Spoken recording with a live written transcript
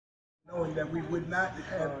knowing that we would not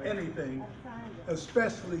have anything,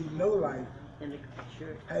 especially no life,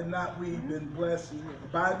 had not we been blessed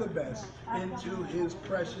by the best into his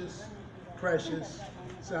precious, precious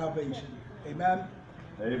salvation. Amen?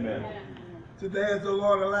 Amen. Today, as the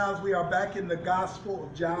Lord allows, we are back in the Gospel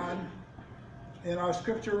of John. And our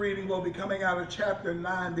scripture reading will be coming out of chapter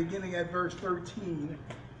 9, beginning at verse 13.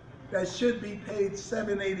 That should be page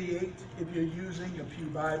 788 if you're using a Pew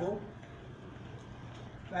Bible.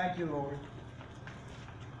 Thank you, Lord.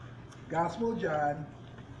 Gospel of John,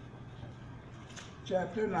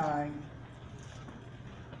 chapter 9.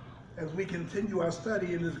 As we continue our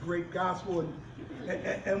study in this great gospel,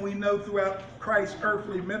 and we know throughout Christ's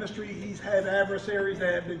earthly ministry, he's had adversaries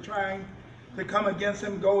that have been trying to come against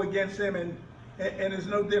him, go against him, and it's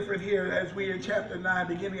no different here as we in chapter 9,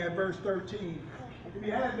 beginning at verse 13. If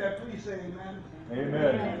you have that, please say amen.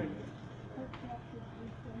 Amen.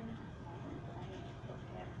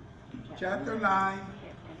 Chapter 9,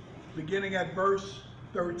 beginning at verse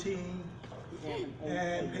 13,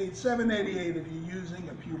 and page 788 if you're using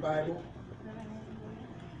a Pew Bible.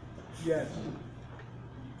 Yes,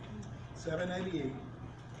 788.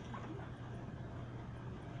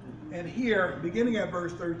 And here, beginning at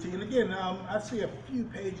verse 13, again, I see a few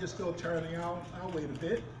pages still turning. I'll wait a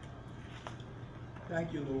bit.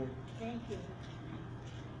 Thank you, Lord. Thank you.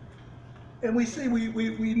 And we see,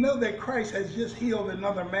 we know that Christ has just healed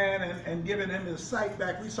another man and given him his sight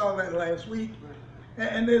back. We saw that last week.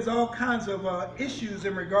 And there's all kinds of issues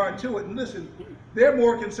in regard to it. And listen, they're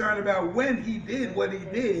more concerned about when he did what he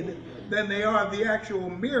did than they are the actual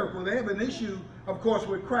miracle. They have an issue, of course,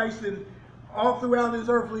 with Christ. And all throughout his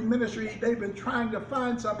earthly ministry, they've been trying to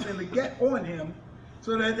find something to get on him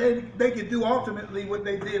so that they could do ultimately what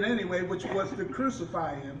they did anyway, which was to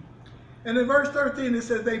crucify him. And in verse 13, it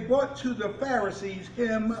says, they brought to the Pharisees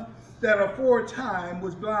him that aforetime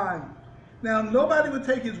was blind. Now, nobody would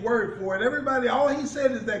take his word for it. Everybody, all he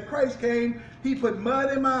said is that Christ came, he put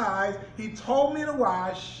mud in my eyes, he told me to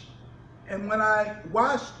wash, and when I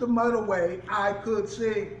washed the mud away, I could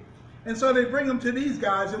see. And so they bring him to these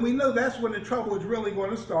guys, and we know that's when the trouble is really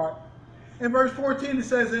going to start. In verse 14, it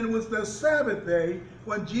says, and it was the Sabbath day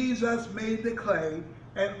when Jesus made the clay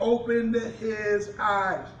and opened his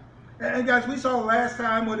eyes. And guys, we saw last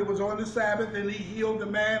time when it was on the Sabbath and he healed the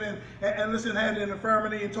man and listen, had an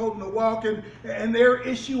infirmity and told him to walk. And their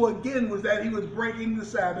issue again was that he was breaking the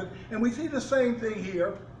Sabbath. And we see the same thing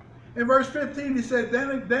here. In verse 15, he said, then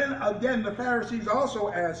again the Pharisees also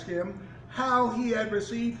asked him how he had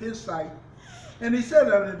received his sight. And he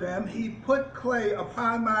said unto them, he put clay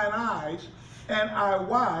upon mine eyes, and I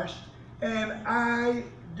washed, and I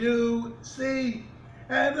do see.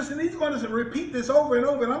 And listen, he's going to repeat this over and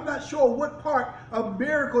over, and I'm not sure what part of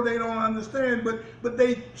miracle they don't understand, but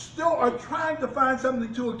they still are trying to find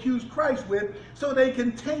something to accuse Christ with, so they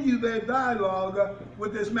continue their dialogue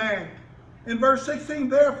with this man. In verse 16,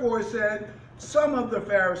 therefore, it said, some of the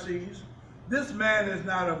Pharisees, this man is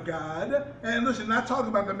not of God. And listen, not talking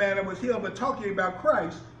about the man that was healed, but talking about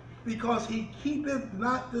Christ, because he keepeth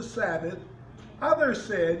not the Sabbath. Others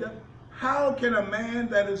said, how can a man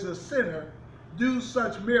that is a sinner do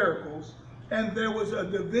such miracles? And there was a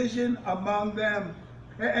division among them.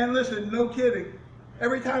 And listen, no kidding.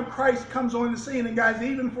 Every time Christ comes on the scene, and guys,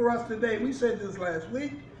 even for us today, we said this last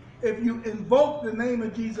week, if you invoke the name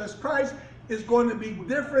of Jesus Christ, it's going to be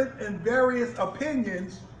different in various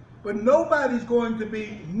opinions, but nobody's going to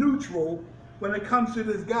be neutral when it comes to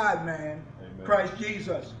this God man, Amen. Christ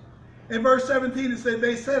Jesus. In verse 17, it said,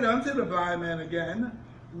 they said unto the blind man again,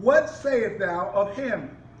 what sayest thou of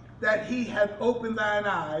him that he hath opened thine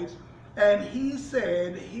eyes? And he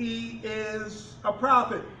said, he is a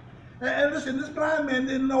prophet. And listen, this blind man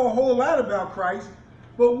didn't know a whole lot about Christ,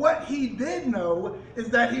 but what he did know is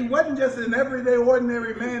that he wasn't just an everyday,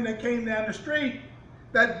 ordinary man that came down the street,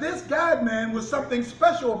 that this God man was something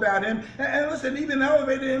special about him. And listen, even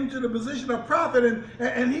elevated him to the position of prophet,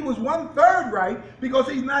 and he was 1/3 right, because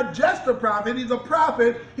he's not just a prophet, he's a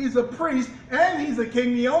prophet, he's a priest, and he's a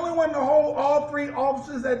king, the only one to hold all three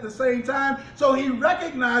offices at the same time. So he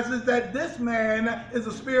recognizes that this man is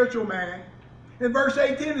a spiritual man. In verse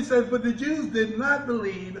 18 it says, but the Jews did not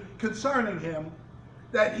believe concerning him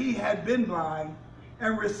that he had been blind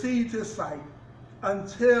and received his sight,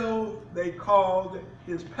 until they called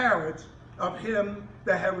his parents of him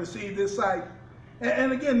that had received his sight.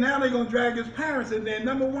 And again, now they're going to drag his parents in there.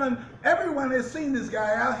 Number one, everyone has seen this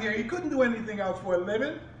guy out here. He couldn't do anything else for a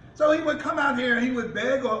living. So he would come out here and he would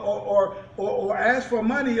beg or ask for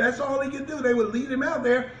money. That's all he could do. They would lead him out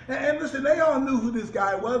there. And listen, they all knew who this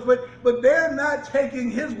guy was, but they're not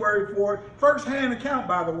taking his word for it. First-hand account,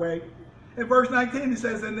 by the way. In verse 19 he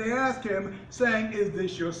says, and they asked him, saying, is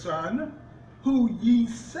this your son, who ye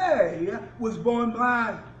say was born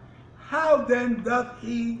blind? How then doth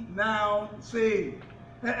he now see?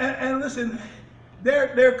 And listen,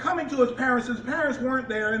 they're coming to his parents. His parents weren't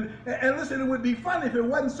there. And listen, it would be funny if it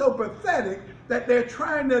wasn't so pathetic that they're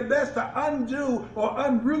trying their best to undo or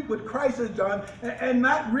unroot what Christ has done and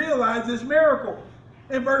not realize this miracle.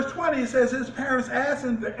 In verse 20, it says, his parents asked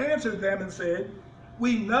him to answer them and said,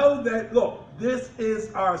 we know that, look, this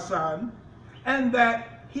is our son, and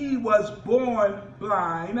that he was born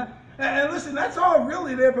blind. And listen, that's all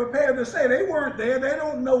really they're prepared to say. They weren't there. They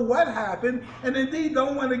don't know what happened, and indeed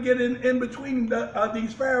don't want to get in between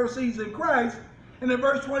these Pharisees and Christ. And in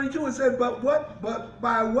verse 22 it said, but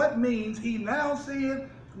by what means he now seeth,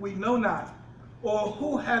 we know not. Or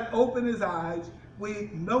who hath opened his eyes, we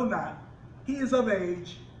know not. He is of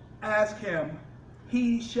age, ask him.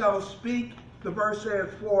 He shall speak, the verse says,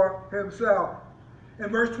 for himself. In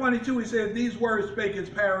verse 22 he said, these words spake his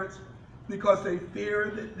parents, because they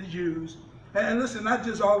feared the Jews. And listen, not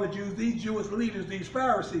just all the Jews, these Jewish leaders, these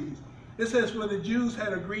Pharisees. It says, for the Jews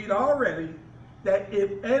had agreed already that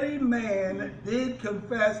if any man did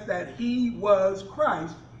confess that he was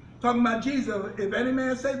Christ, talking about Jesus, if any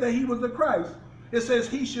man said that he was the Christ, it says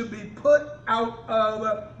he should be put out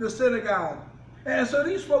of the synagogue. And so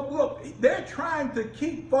these folk, look, they're trying to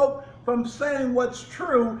keep folk from saying what's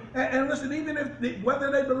true. And listen, even if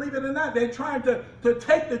whether they believe it or not, they're trying to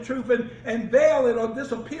take the truth and veil it or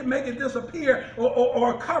disappear, make it disappear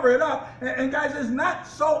or cover it up. And guys, it's not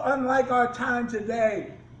so unlike our time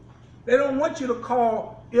today. They don't want you to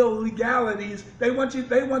call illegalities. They want you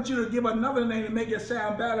to give another name to make it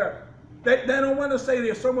sound better. They don't want to say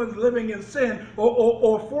that someone's living in sin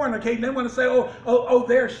or fornicating. They want to say, oh,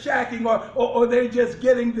 they're shacking or they're just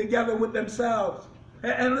getting together with themselves.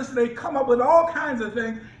 And listen, they come up with all kinds of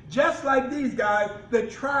things, just like these guys that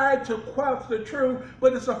try to quench the truth.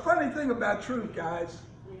 But it's a funny thing about truth, guys.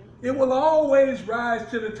 It will always rise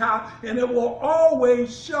to the top, and it will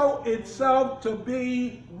always show itself to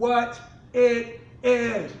be what it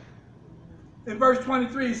is. In verse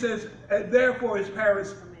 23, he says, therefore his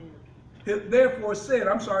parents said,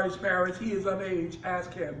 he is of age,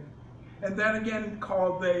 ask him. And then again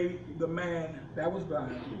called they the man that was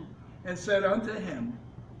blind, and said unto him,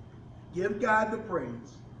 give God the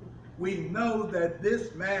praise. We know that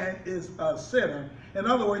this man is a sinner. In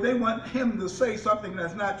other words, they want him to say something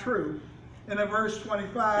that's not true. And in verse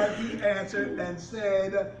 25, he answered and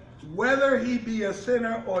said, whether he be a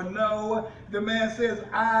sinner or no, the man says,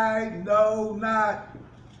 I know not.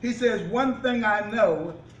 He says, one thing I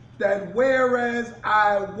know, that whereas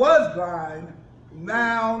I was blind,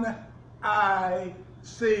 now I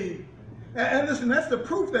see. And listen, that's the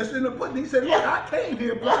proof that's in the pudding. He said, look, I came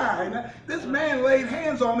here blind. This man laid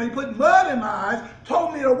hands on me, put mud in my eyes,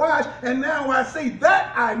 told me to wash, and now I see.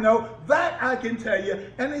 That I know, that I can tell you.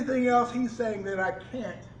 Anything else he's saying that I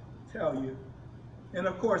can't tell you. And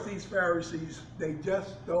of course, these Pharisees, they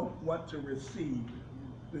just don't want to receive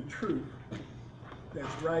the truth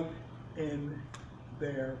that's right in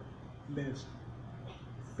their midst.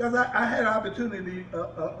 Because I had an opportunity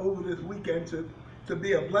over this weekend to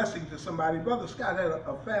be a blessing to somebody. Brother Scott had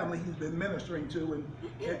a family he's been ministering to,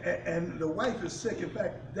 and the wife is sick, in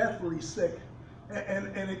fact, deathly sick. And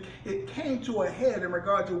it came to a head in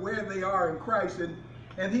regard to where they are in Christ,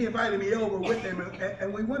 and he invited me over with him,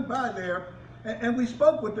 and we went by there, and we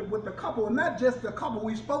spoke with the couple, and not just the couple,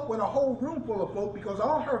 we spoke with a whole room full of folk, because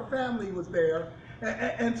all her family was there.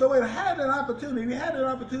 And so we had an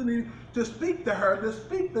opportunity to speak to her, to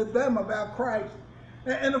speak to them about Christ.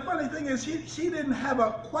 And the funny thing is, she didn't have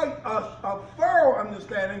quite a thorough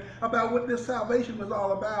understanding about what this salvation was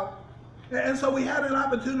all about. And so we had an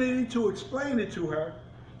opportunity to explain it to her,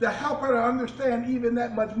 to help her to understand even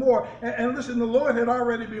that much more. And listen, the Lord had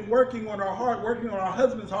already been working on her heart, working on her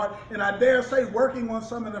husband's heart, and I dare say working on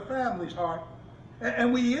some of the family's heart.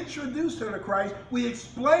 And we introduced her to Christ. We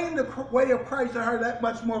explained the way of Christ to her that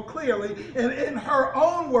much more clearly. And in her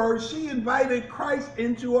own words, she invited Christ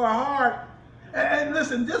into her heart. And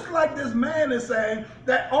listen, just like this man is saying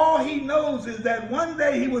that all he knows is that one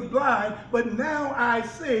day he was blind, but now I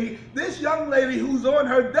see, this young lady who's on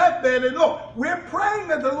her deathbed, and look, we're praying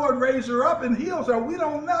that the Lord raise her up and heals her. We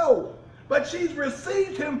don't know. But she's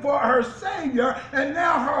received him for her Savior, and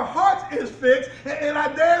now her heart is fixed. And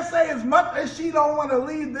I dare say, as much as she don't want to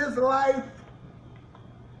leave this life,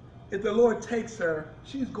 if the Lord takes her,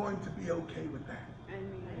 she's going to be okay with that.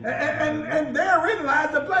 And therein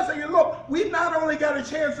lies the blessing. And look, we not only got a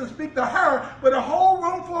chance to speak to her, but a whole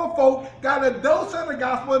room full of folk got a dose of the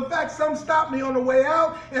gospel. In fact, some stopped me on the way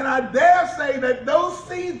out, and I dare say that those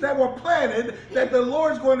seeds that were planted, that the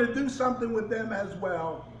Lord's going to do something with them as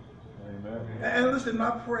well. Amen. And listen,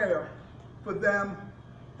 my prayer for them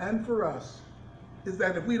and for us is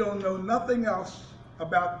that if we don't know nothing else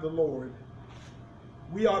about the Lord,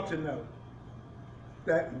 we ought to know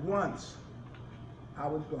that once I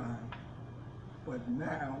was blind, but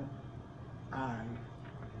now I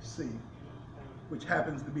see, which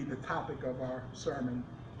happens to be the topic of our sermon,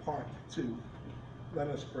 part 2. Let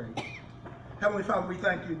us pray. Heavenly Father, we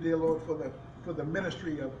thank you, dear Lord, for the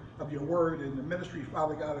ministry of your word and the ministry,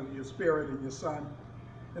 Father God, of your Spirit and your Son.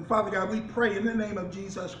 And Father God, we pray in the name of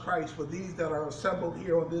Jesus Christ for these that are assembled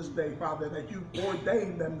here on this day, Father, that you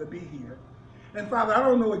ordained them to be here. And Father, I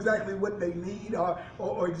don't know exactly what they need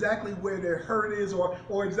or exactly where their hurt is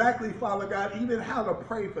or exactly, Father God, even how to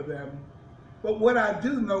pray for them. But what I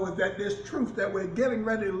do know is that this truth that we're getting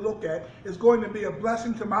ready to look at is going to be a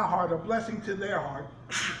blessing to my heart, a blessing to their heart.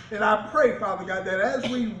 And I pray, Father God, that as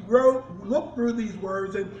we look through these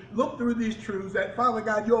words and look through these truths, that, Father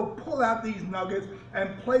God, you'll pull out these nuggets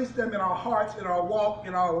and place them in our hearts, in our walk,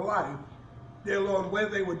 in our life, dear Lord, where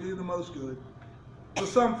they would do the most good. For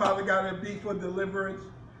some, Father God, it'll be for deliverance.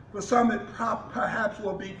 For some, it perhaps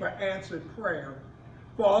will be for answered prayer.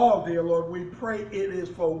 For all, dear Lord, we pray it is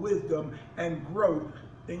for wisdom and growth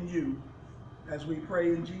in you. As we pray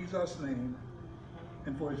in Jesus' name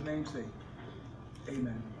and for his name's sake.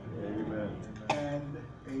 Amen. Amen. And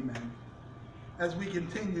amen. As we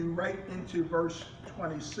continue right into verse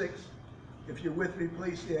 26, if you're with me,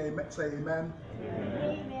 please say amen.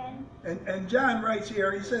 Amen. And John writes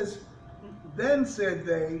here, he says, then said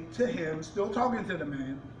they to him, still talking to the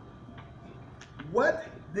man, what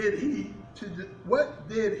did he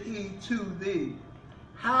to thee?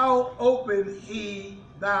 How opened he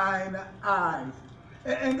thine eyes?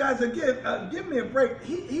 And guys, again, give me a break.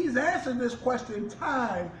 He's answered this question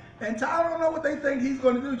time and time. I don't know what they think he's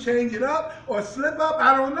going to do, change it up or slip up.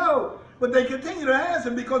 I don't know. But they continue to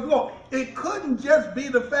answer because, look, it couldn't just be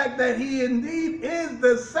the fact that he indeed is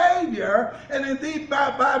the Savior and indeed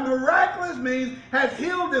by miraculous means has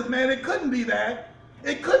healed this man. It couldn't be that.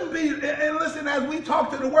 It couldn't be, and listen, as we talk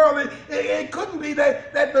to the world, it couldn't be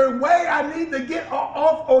that the way I need to get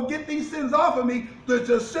off or get these sins off of me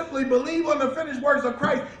to simply believe on the finished works of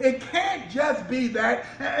Christ. It can't just be that.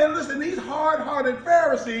 And listen, these hard-hearted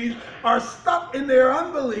Pharisees are stuck in their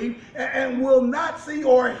unbelief and will not see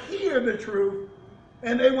or hear the truth.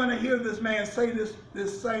 And they want to hear this man say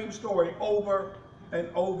this same story over and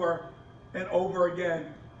over and over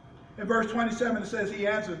again. In verse 27, it says, he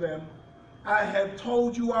answered them, I have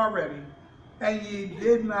told you already, and ye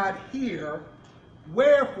did not hear.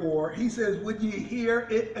 Wherefore, he says, would ye hear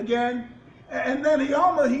it again? And then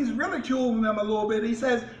he's ridiculing them a little bit. He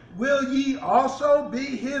says, will ye also be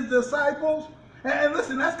his disciples? And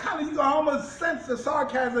listen, that's kind of, you can almost sense the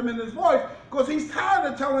sarcasm in his voice, because he's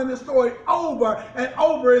tired of telling this story over and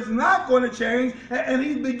over. It's not going to change. And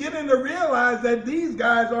he's beginning to realize that these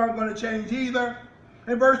guys aren't going to change either.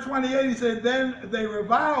 In verse 28, he said, then they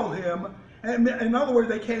reviled him. And in other words,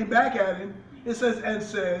 they came back at him. It says, and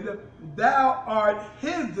said, thou art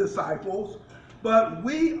his disciples, but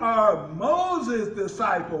we are Moses'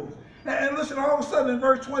 disciples. And listen, all of a sudden in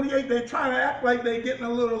verse 28, they're trying to act like they're getting a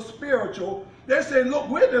little spiritual. They're saying, look,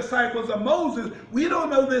 we're disciples of Moses. We don't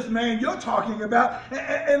know this man you're talking about.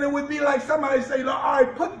 And it would be like somebody saying, all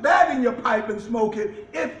right, put that in your pipe and smoke it,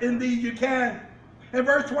 if indeed you can. In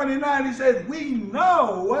verse 29, he says, we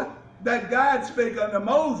know that God spake unto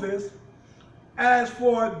Moses. As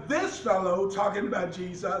for this fellow, talking about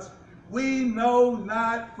Jesus, we know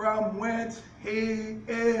not from whence he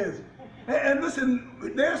is. And listen,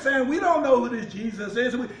 they're saying, we don't know who this Jesus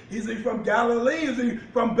is. Is he from Galilee? Is he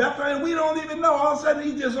from Bethlehem? We don't even know. All of a sudden,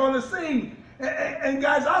 he's just on the scene. And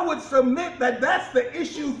guys, I would submit that that's the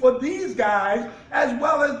issue for these guys, as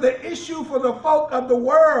well as the issue for the folk of the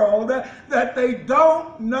world, that they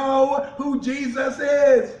don't know who Jesus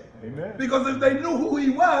is. Amen. Because if they knew who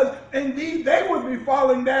he was, indeed they would be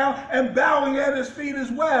falling down and bowing at his feet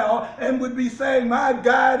as well, and would be saying, my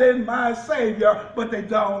God and my Savior, but they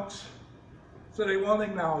don't. So they won't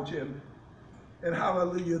acknowledge him. And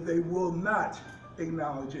hallelujah, they will not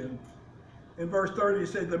acknowledge him. In verse 30, it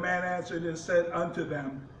says, the man answered and said unto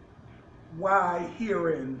them, why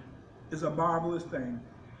herein is a marvelous thing.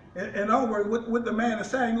 In other words, what the man is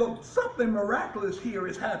saying, look, something miraculous here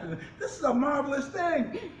is happening. This is a marvelous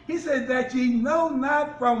thing. He said that ye know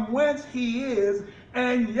not from whence he is,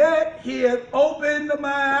 and yet he hath opened my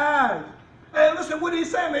eyes. And listen, listen, what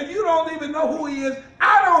he's saying is you don't even know who he is.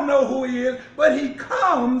 I don't know who he is, but he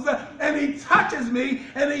comes and he touches me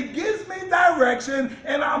and he gives me direction,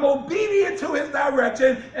 and I'm obedient to his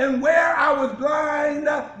direction. And where I was blind,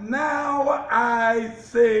 now I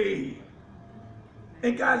see.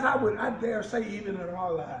 And guys, I dare say even in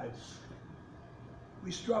our lives,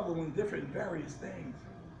 we struggle in different various things.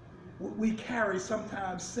 We carry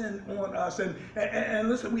sometimes sin on us, and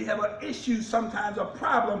listen, we have an issue sometimes, a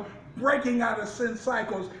problem breaking out of sin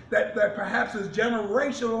cycles that perhaps is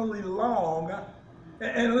generationally long.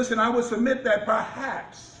 And listen, I would submit that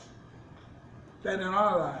perhaps that in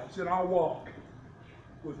our lives, in our walk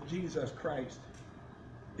with Jesus Christ,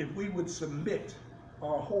 if we would submit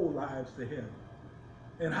our whole lives to him,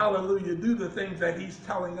 and hallelujah, do the things that he's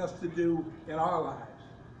telling us to do in our lives.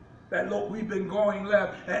 That, look, we've been going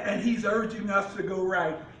left, and he's urging us to go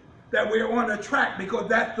right. That we're on a track because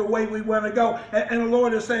that's the way we want to go. And the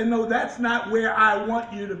Lord is saying, no, that's not where I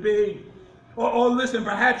want you to be. Or listen,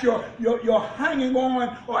 perhaps you're hanging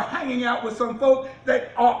on or hanging out with some folks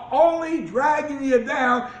that are only dragging you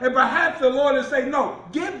down. And perhaps the Lord is saying, no,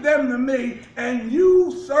 give them to me and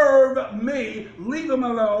you serve me. Leave them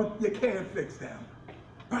alone. You can't fix them.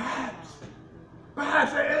 Perhaps.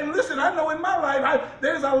 And listen, I know in my life,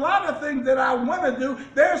 there's a lot of things that I want to do.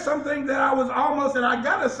 There's some things that I was almost, and I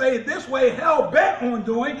got to say it this way, hell-bent on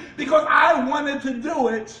doing because I wanted to do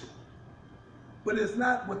it. But it's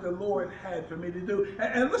not what the Lord had for me to do.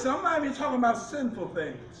 And listen, I'm not even talking about sinful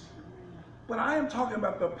things. But I am talking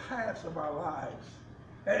about the paths of our lives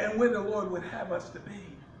and where the Lord would have us to be.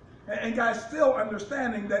 And guys, still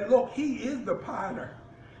understanding that, look, he is the potter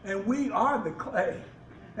and we are the clay.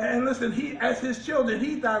 And listen, he, as his children,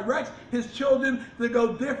 he directs his children to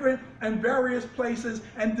go different and various places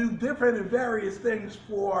and do different and various things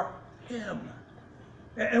for him.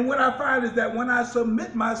 And what I find is that when I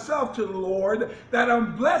submit myself to the Lord, that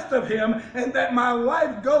I'm blessed of him and that my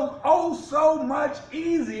life goes oh so much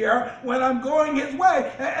easier when I'm going his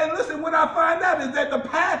way. And listen, what I find out is that the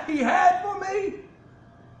path he had for me,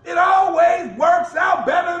 it always works out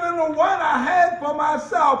better than the one I had for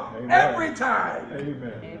myself. Amen. Every time.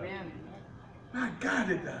 Amen. Amen. My God,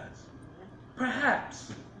 it does.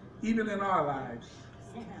 Perhaps, even in our lives,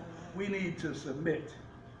 we need to submit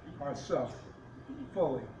ourselves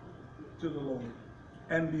fully to the Lord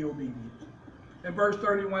and be obedient. In verse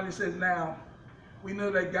 31, it says, now, we know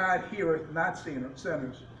that God heareth not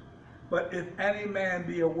sinners, but if any man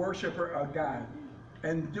be a worshiper of God,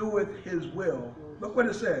 and doeth his will, look what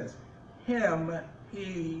it says, him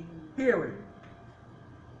he heareth.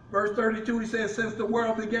 Verse 32, he says, since the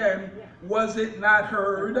world began, was it not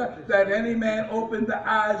heard that any man opened the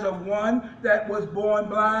eyes of one that was born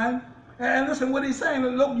blind? And listen, what he's saying,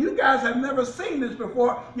 look, you guys have never seen this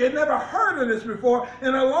before. You've never heard of this before.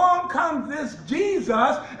 And along comes this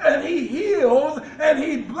Jesus, and he heals, and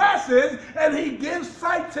he blesses, and he gives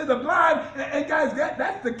sight to the blind. And guys,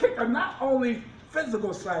 that's the kicker. Not only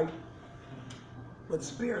physical sight, but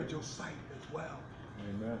spiritual sight as well.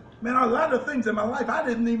 Amen. Man, a lot of things in my life I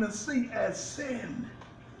didn't even see as sin.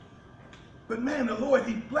 But man, the Lord,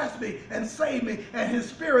 he blessed me and saved me, and his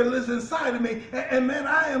spirit lives inside of me. And man,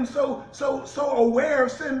 I am so aware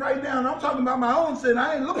of sin right now. And I'm talking about my own sin.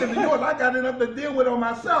 I ain't looking at yours. I got enough to deal with on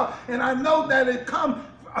myself. And I know that it comes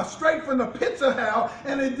straight from the pits of hell,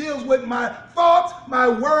 and it deals with my thoughts, my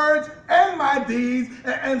words, and my deeds,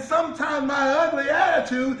 and sometimes my ugly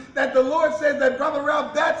attitude that the Lord says that, Brother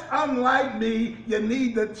Ralph, that's unlike me. You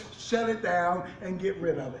need to shut it down and get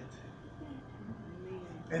rid of it.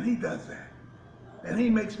 And he does that. And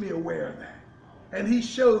he makes me aware of that. And he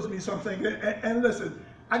shows me something. And listen,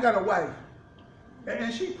 I got a wife.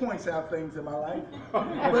 And she points out things in my life.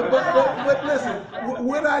 But listen,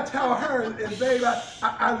 what I tell her is, babe,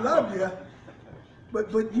 I love you,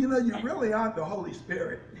 but you know, you really aren't the Holy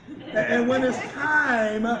Spirit. And when it's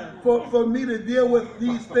time for me to deal with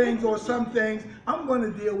these things or some things, I'm going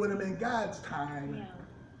to deal with them in God's time.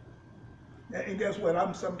 And guess what?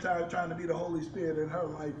 I'm sometimes trying to be the Holy Spirit in her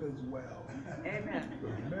life as well.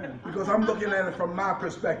 Amen. Because I'm looking at it from my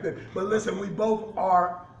perspective. But listen, we both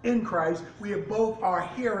are in Christ. We both are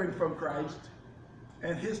hearing from Christ.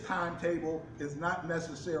 And his timetable is not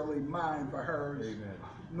necessarily mine for hers. Amen.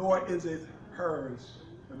 Nor is it hers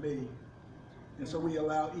for me. And so we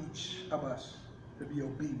allow each of us to be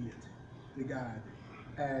obedient to God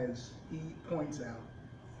as he points out,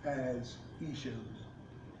 as he shows.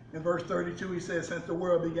 In verse 32, he says, since the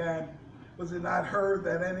world began, was it not heard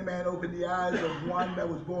that any man opened the eyes of one that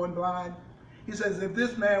was born blind? He says, if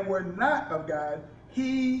this man were not of God,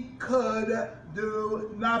 he could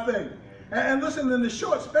do nothing. And listen, in the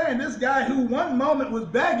short span, this guy who one moment was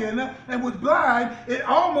begging and was blind, it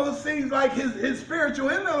almost seems like his spiritual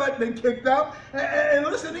intellect been kicked up. And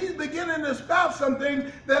listen, he's beginning to spout some things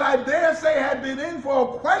that I dare say had been in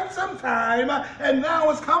for quite some time, and now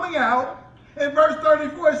it's coming out. In verse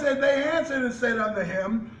 34, it said, they answered and said unto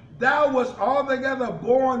him, thou wast altogether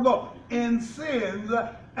born, look, in sins,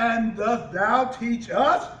 and dost thou teach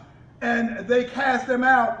us? And they cast him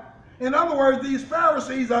out. In other words, these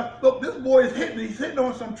Pharisees are, look, this boy is hitting, he's hitting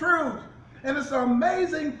on some truths. And it's an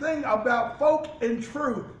amazing thing about folk in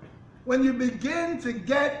truth. When you begin to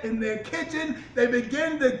get in their kitchen, they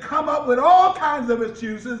begin to come up with all kinds of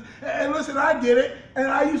excuses. And listen, I get it, and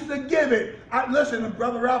I used to give it. Listen,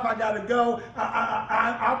 Brother Ralph, I got to go.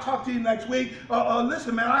 I'll talk to you next week.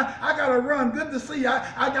 Listen, man, I got to run. Good to see you.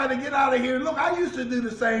 I got to get out of here. Look, I used to do the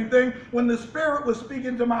same thing when the Spirit was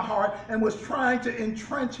speaking to my heart and was trying to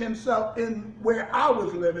entrench himself in where I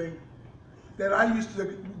was living, that I used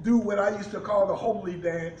to do what I used to call the holy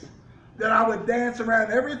dance. That I would dance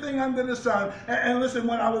around everything under the sun. And listen,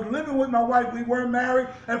 when I was living with my wife, we weren't married,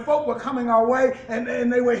 and folk were coming our way,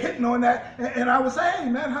 and they were hitting on that. And I would say, hey,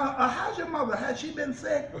 man, how's your mother? Has she been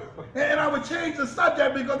sick? And I would change the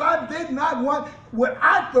subject because I did not want what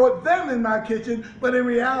I thought them in my kitchen, but in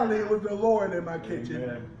reality, it was the Lord in my kitchen.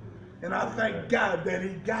 Amen. And I thank God that he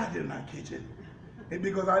got in my kitchen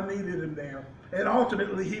because I needed him there. And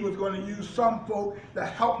ultimately, he was going to use some folk to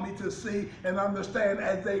help me to see and understand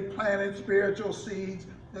as they planted spiritual seeds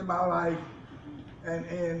in my life and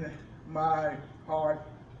in my heart.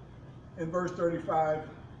 In verse 35,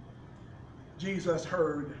 Jesus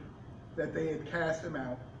heard that they had cast him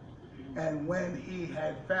out. And when he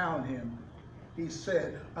had found him, he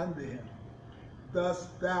said unto him,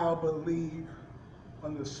 dost thou believe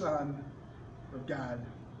on the Son of God?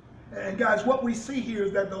 And guys, what we see here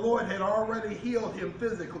is that the Lord had already healed him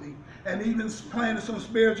physically and even planted some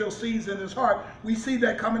spiritual seeds in his heart. We see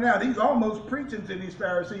that coming out. He's almost preaching to these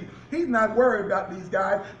Pharisees. He's not worried about these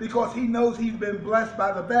guys because he knows he's been blessed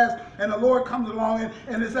by the best. And the Lord comes along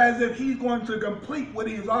and it's as if he's going to complete what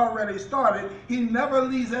he's already started. He never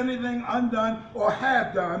leaves anything undone or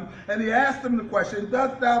half done. And he asked him the question,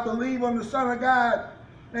 dost thou believe on the Son of God?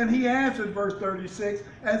 And he answered, verse 36,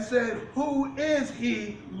 and said, who is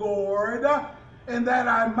he, Lord, and that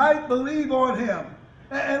I might believe on him?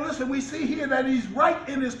 And listen, we see here that he's right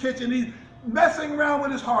in his kitchen. He's messing around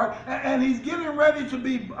with his heart, and he's getting ready to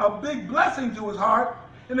be a big blessing to his heart.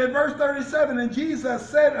 And in verse 37, and Jesus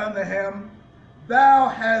said unto him, thou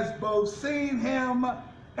hast both seen him,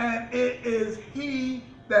 and it is he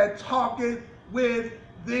that talketh with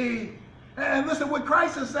thee. And listen, what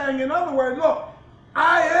Christ is saying, in other words, look,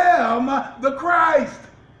 I am the Christ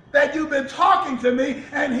that you've been talking to me,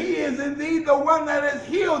 and he is indeed the one that has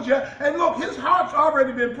healed you. And look, his heart's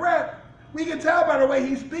already been prepped. We can tell by the way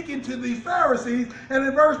he's speaking to these Pharisees. And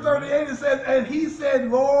in verse 38 it says, and he said,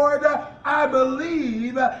 Lord, I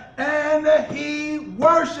believe, and he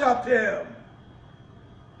worshiped him.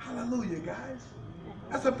 Hallelujah, guys.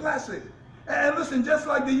 That's a blessing. And listen, just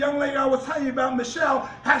like the young lady I was telling you about, Michelle,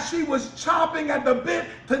 how she was chomping at the bit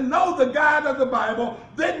to know the God of the Bible,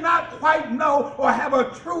 did not quite know or have a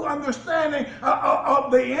true understanding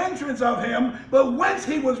of the entrance of him, but whence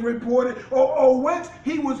he was reported or whence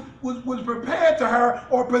he was prepared to her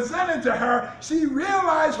or presented to her, she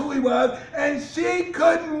realized who he was, and she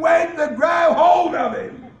couldn't wait to grab hold of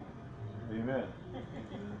him. Amen.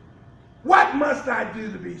 What must I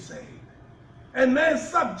do to be saved? And man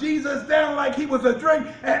sucked Jesus down like he was a drink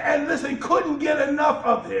and listen, couldn't get enough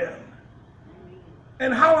of him.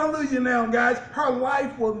 And hallelujah now, guys, her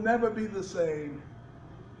life will never be the same.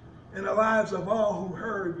 And the lives of all who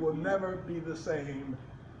heard will never be the same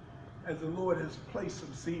as the Lord has placed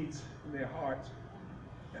some seeds in their hearts.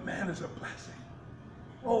 And man, it's a blessing.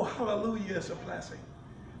 Oh, hallelujah, it's a blessing.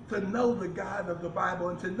 To know the God of the Bible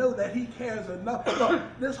and to know that he cares enough. Look,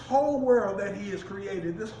 this whole world that he has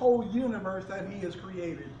created, this whole universe that he has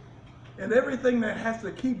created, and everything that has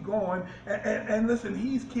to keep going, and listen,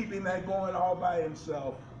 he's keeping that going all by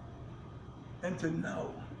himself. And to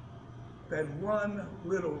know that one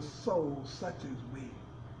little soul such as we,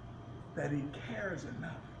 that he cares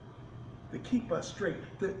enough to keep us straight,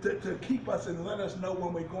 to keep us and let us know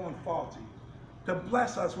when we're going faulty. To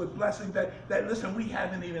bless us with blessings that listen, we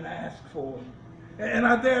haven't even asked for. And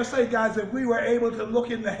I dare say, guys, if we were able to look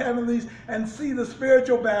in the heavenlies and see the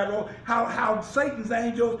spiritual battle, how Satan's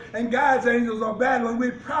angels and God's angels are battling,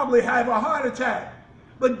 we'd probably have a heart attack.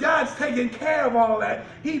 But God's taking care of all that.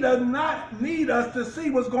 He does not need us to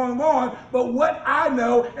see what's going on, but what I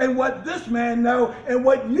know and what this man know and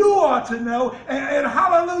what you ought to know, and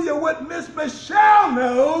hallelujah, what Miss Michelle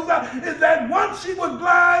knows is that once she was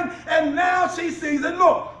blind and now she sees. And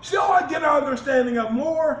look, she'll get an understanding of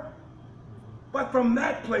more, but from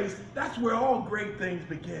that place, that's where all great things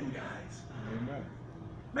begin, guys. Amen.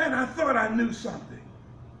 Man, I thought I knew something.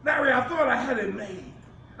 Larry, I thought I had it made.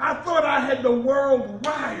 I thought I had the world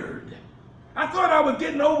wired. I thought I was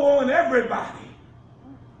getting over on everybody.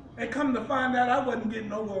 And come to find out, I wasn't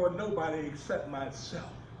getting over on nobody except myself.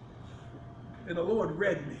 And the Lord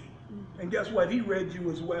read me. And guess what? He read you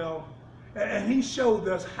as well. And he showed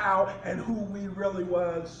us how and who we really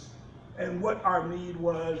was and what our need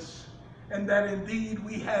was. And that indeed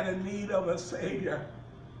we had a need of a Savior.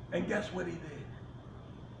 And guess what he did?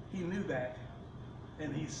 He knew that.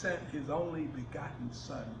 And he sent his only begotten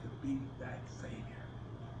Son to be that Savior.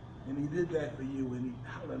 And he did that for you, and he,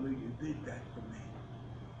 hallelujah, did that for me.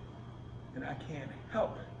 And I can't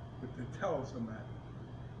help but to tell somebody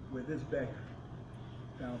where this beggar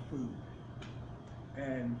found food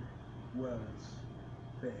and was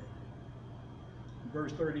fed. In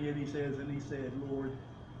verse 38 he says, and he said, Lord,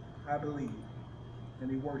 I believe. And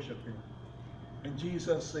he worshiped him. And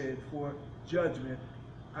Jesus said, for judgment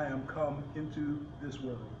I am come into this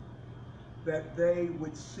world, that they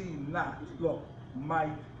which see not, look,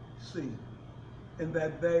 might see, and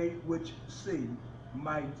that they which see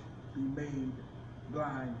might be made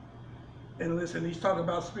blind. And listen, he's talking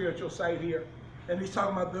about spiritual sight here. And he's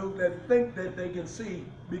talking about those that think that they can see,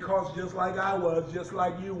 because just like I was, just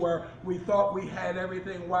like you were, we thought we had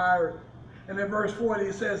everything wired. And in verse 40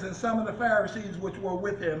 it says, and some of the Pharisees which were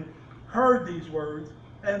with him heard these words,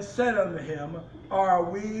 and said unto him, are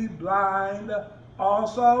we blind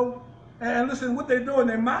also? And listen, what they're doing,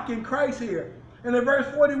 they're mocking Christ here. And in verse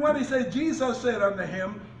 41 he says, Jesus said unto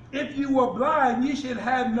him, if you were blind, ye should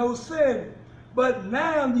have no sin. But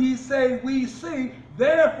now ye say, we see,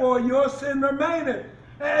 therefore your sin remaineth.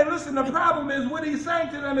 And listen, the problem is what he's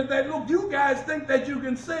saying to them is that, look, you guys think that you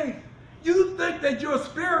can see. You think that you're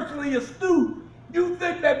spiritually astute. You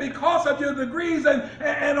think that because of your degrees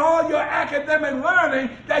and all your academic learning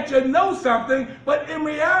that you know something, but in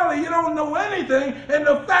reality you don't know anything. And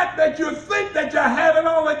the fact that you think that you have it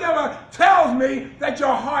all together tells me that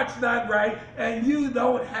your heart's not right and you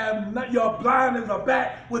don't have, you're blind as a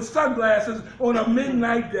bat with sunglasses on a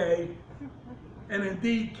midnight day and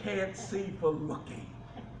indeed can't see for looking.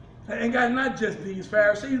 And God, not just these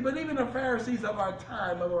Pharisees, but even the Pharisees of our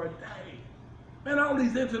time, of our day. And all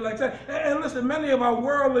these intellects. And listen, many of our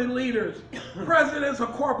worldly leaders, presidents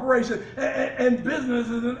of corporations and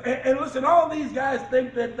businesses, and listen, all these guys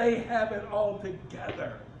think that they have it all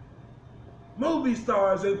together. Movie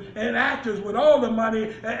stars and actors with all the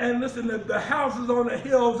money, and listen, the houses on the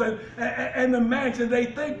hills and the mansions, they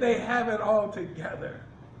think they have it all together.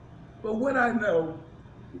 But what I know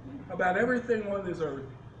about everything on this earth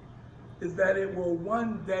is that it will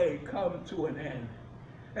one day come to an end.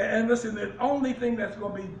 And listen, the only thing that's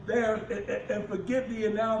going to be there, and forgive the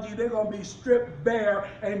analogy, they're going to be stripped bare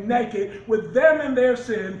and naked with them and their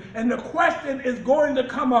sin. And the question is going to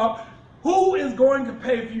come up, who is going to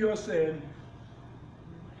pay for your sin?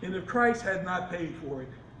 And if Christ has not paid for it,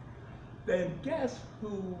 then guess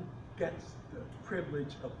who gets the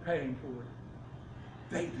privilege of paying for it?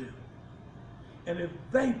 They do. And if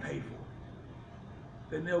they pay for it,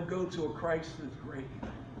 then they'll go to a Christ's grave.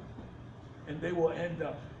 And they will end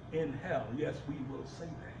up in hell. Yes, we will say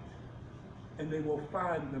that. And they will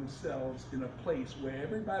find themselves in a place where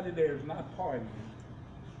everybody there is not partying,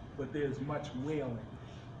 but there's much wailing,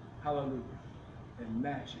 hallelujah, and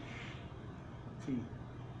gnashing of teeth.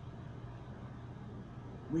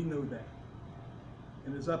 We know that.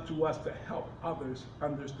 And it's up to us to help others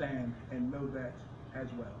understand and know that as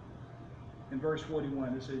well. In verse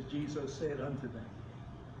 41, it says, Jesus said unto them,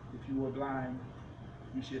 if you were blind,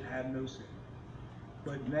 you should have no sin.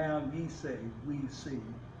 But now ye say, we see.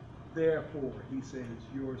 Therefore, he says,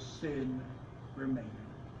 your sin remaineth.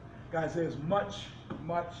 Guys, there's much,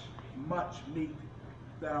 much, much meat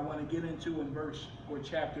that I want to get into in verse or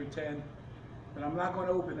chapter 10. But I'm not going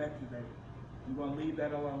to open that today. I'm going to leave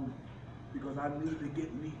that alone because I need to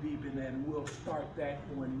get knee deep in that, and we'll start that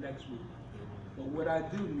on next week. But what I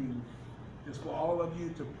do need is for all of you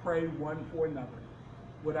to pray one for another.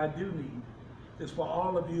 What I do need is for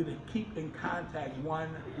all of you to keep in contact one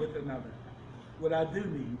with another. What I do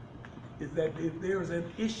need is that if there's an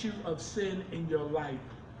issue of sin in your life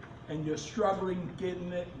and you're struggling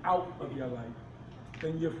getting it out of your life,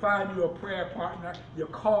 then you find you a prayer partner, you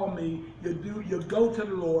call me, you go to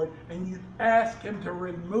the Lord, and you ask him to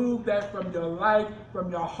remove that from your life, from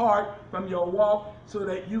your heart, from your walk, so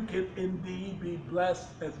that you can indeed be blessed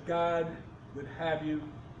as God would have you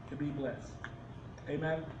to be blessed.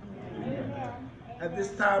 Amen? Amen. At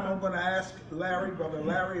this time, I'm going to ask Larry, Brother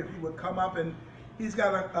Larry, if he would come up, and he's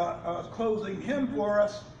got a closing hymn for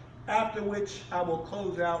us, after which I will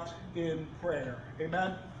close out in prayer.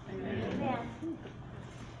 Amen? Amen.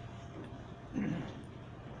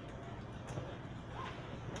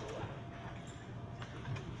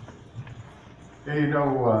 Yeah, you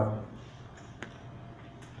know,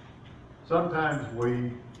 sometimes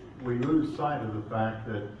we lose sight of the fact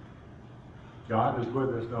that God is with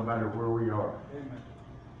us no matter where we are. Amen.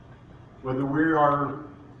 Whether we are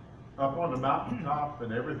up on the mountaintop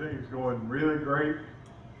and everything's going really great,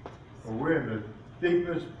 or we're in the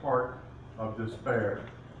deepest part of despair,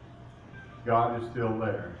 God is still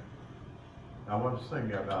there. I want to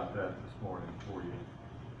sing about that this morning for you.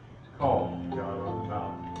 It's called God on the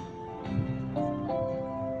Mountain.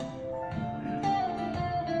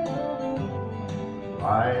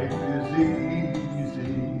 Life is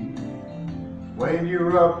easy when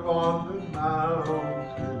you're up on the mountain.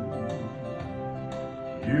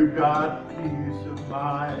 You've got peace of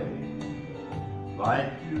mind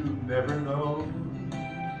like you've never known.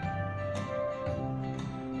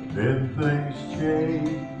 Then things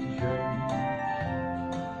change and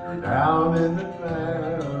you're down in the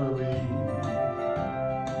valley.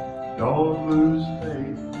 Don't lose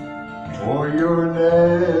faith, or you're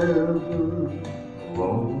never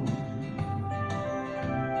alone.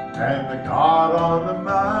 And the God on the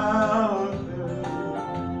mountain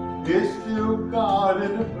is still God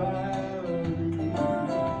in the valley.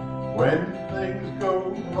 When things go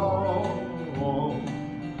wrong,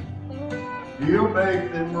 he'll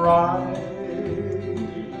make them right.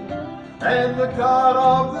 And the God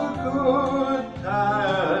of the good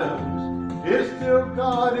times is still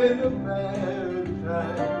God in the bad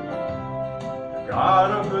times. The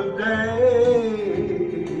God of the day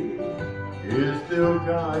is still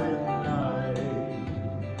God in the night.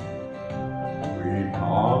 We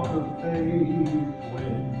talk of faith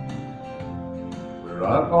when we're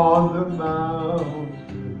up on the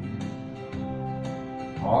mountain.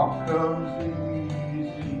 Talk comes easy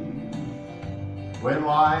when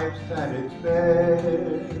life's at its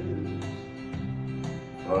best.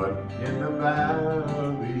 But in the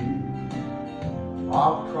valley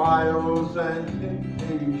of trials and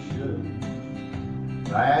temptations,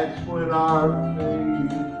 that's when our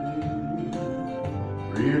faith is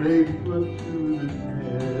really put to the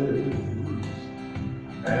test.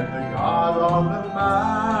 And the God on the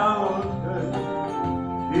mountain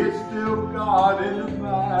is still God in the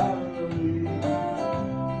valley.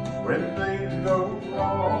 When things go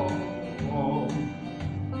wrong,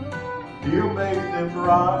 he'll make them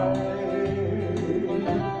right.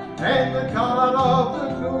 And the God of the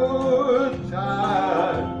good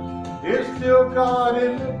times is still God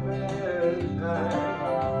in the bad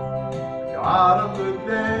times. God of the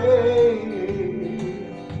day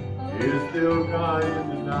is still God in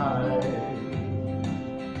the night.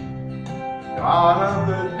 God of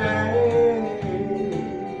the day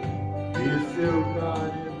is still God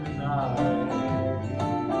in the night.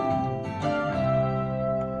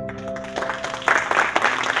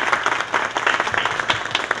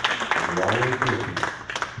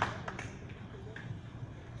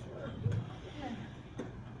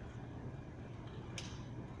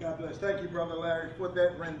 God bless. Thank you, Brother Larry, for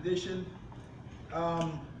that rendition.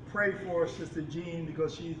 Pray for Sister Jean,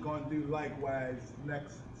 because she's going to do likewise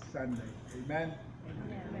next Sunday. Amen.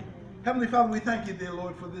 Amen. Heavenly Father, we thank you, dear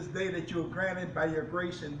Lord, for this day that you have granted by your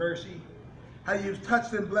grace and mercy. How you've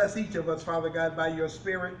touched and blessed each of us, Father God, by your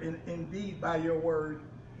Spirit and indeed by your word.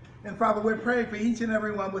 And Father, we're praying for each and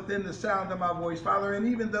every one within the sound of my voice, Father, and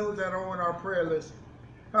even those that are on our prayer list.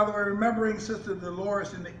 Father, we're remembering Sister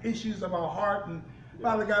Dolores and the issues of our heart. And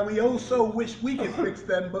Father God, we also wish we could fix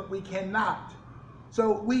them, but we cannot.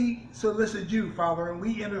 So we solicit you, Father, and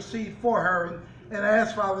we intercede for her and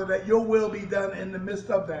ask, Father, that your will be done in the midst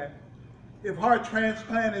of that. If heart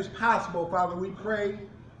transplant is possible, Father, we pray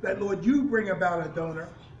that, Lord, you bring about a donor.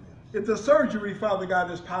 If the surgery, Father God,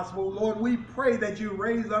 is possible, Lord, we pray that you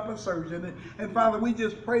raise up a surgeon. And Father, we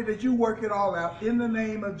just pray that you work it all out in the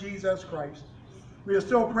name of Jesus Christ. We are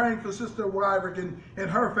still praying for Sister Wyrick and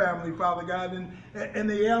her family, Father God, and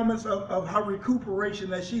the ailments of her recuperation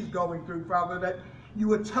that she's going through, Father, that you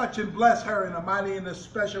would touch and bless her in a mighty and a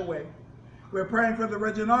special way. We're praying for the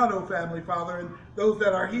Reginaldo family, Father, and those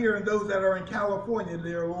that are here and those that are in California,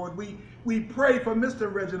 dear Lord. We pray for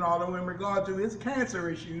Mr. Reginaldo in regard to his cancer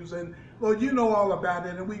issues, and Lord, you know all about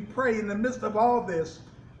it, and we pray in the midst of all this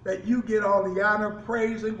that you get all the honor,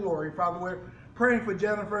 praise, and glory. Father, we're praying for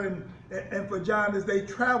Jennifer and for John as they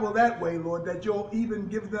travel that way, Lord, that you'll even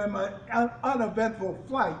give them an uneventful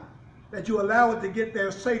flight, that you allow it to get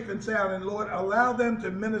there safe and sound, and Lord, allow them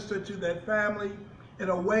to minister to that family in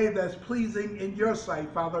a way that's pleasing in your sight,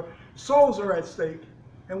 Father. Souls are at stake,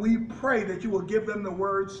 and we pray that you will give them the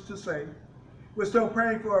words to say. We're still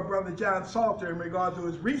praying for our brother John Salter in regard to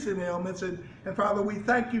his recent ailments, and Father, we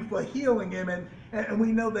thank you for healing him, and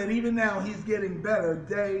we know that even now he's getting better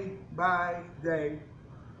day by day.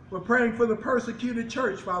 We're praying for the persecuted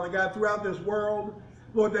church, Father God, throughout this world,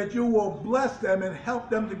 Lord, that you will bless them and help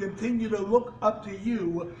them to continue to look up to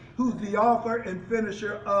you, who's the author and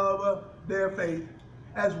finisher of their faith,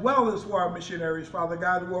 as well as for our missionaries, Father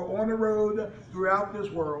God, who are on the road throughout this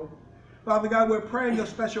world. Father God, we're praying a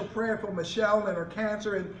special prayer for Michelle and her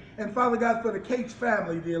cancer, and Father God, for the Cates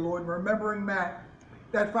family, dear Lord, remembering Matt,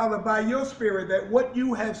 that Father, by your Spirit, that what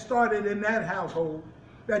you have started in that household,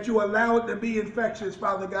 that you allow it to be infectious,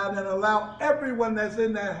 Father God, and allow everyone that's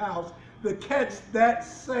in that house to catch that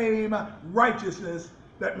same righteousness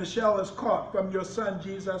that Michelle has caught from your Son,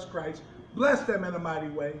 Jesus Christ. Bless them in a mighty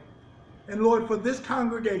way. And Lord, for this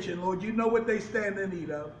congregation, Lord, you know what they stand in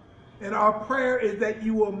need of. And our prayer is that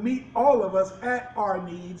you will meet all of us at our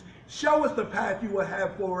needs, show us the path you will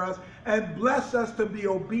have for us, and bless us to be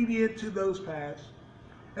obedient to those paths.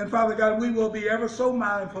 And Father God, we will be ever so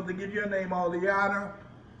mindful to give your name all the honor,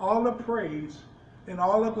 all the praise, and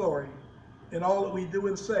all the glory in all that we do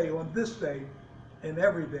and say on this day and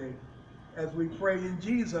every day, as we pray in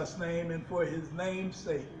Jesus' name and for his name's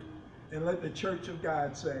sake. And let the church of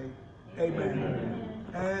God say, amen,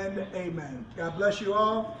 and amen. God bless you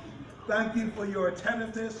all. Thank you for your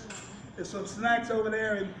attentiveness. There's some snacks over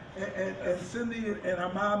there, and Cindy and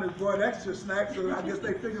her mom has brought extra snacks, so I guess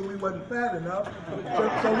they figured we wasn't fat enough.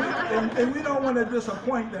 We don't want to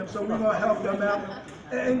disappoint them, so we're going to help them out.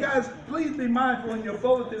 And guys, please be mindful, in your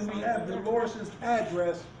bulletin we have Dolores'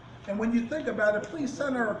 address. And when you think about it, please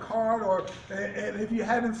send her a card, and if you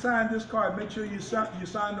haven't signed this card, make sure you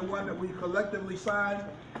sign the one that we collectively signed.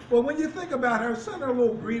 Well, when you think about her, send her a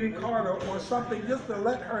little greeting card or something just to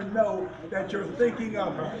let her know that you're thinking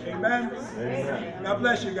of her. Amen? Amen. God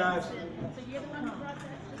bless you guys. So you're the one who brought the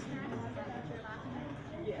snack?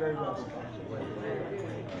 Very well.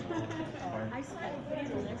 I started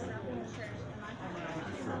putting this up in the church.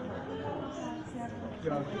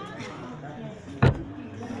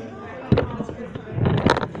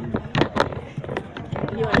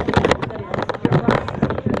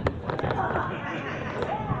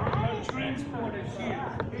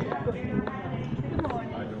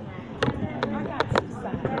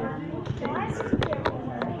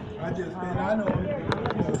 I know,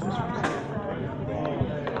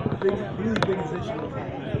 this was really biggest issue.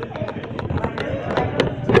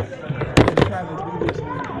 Trying to do this,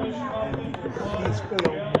 and he's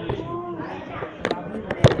failed.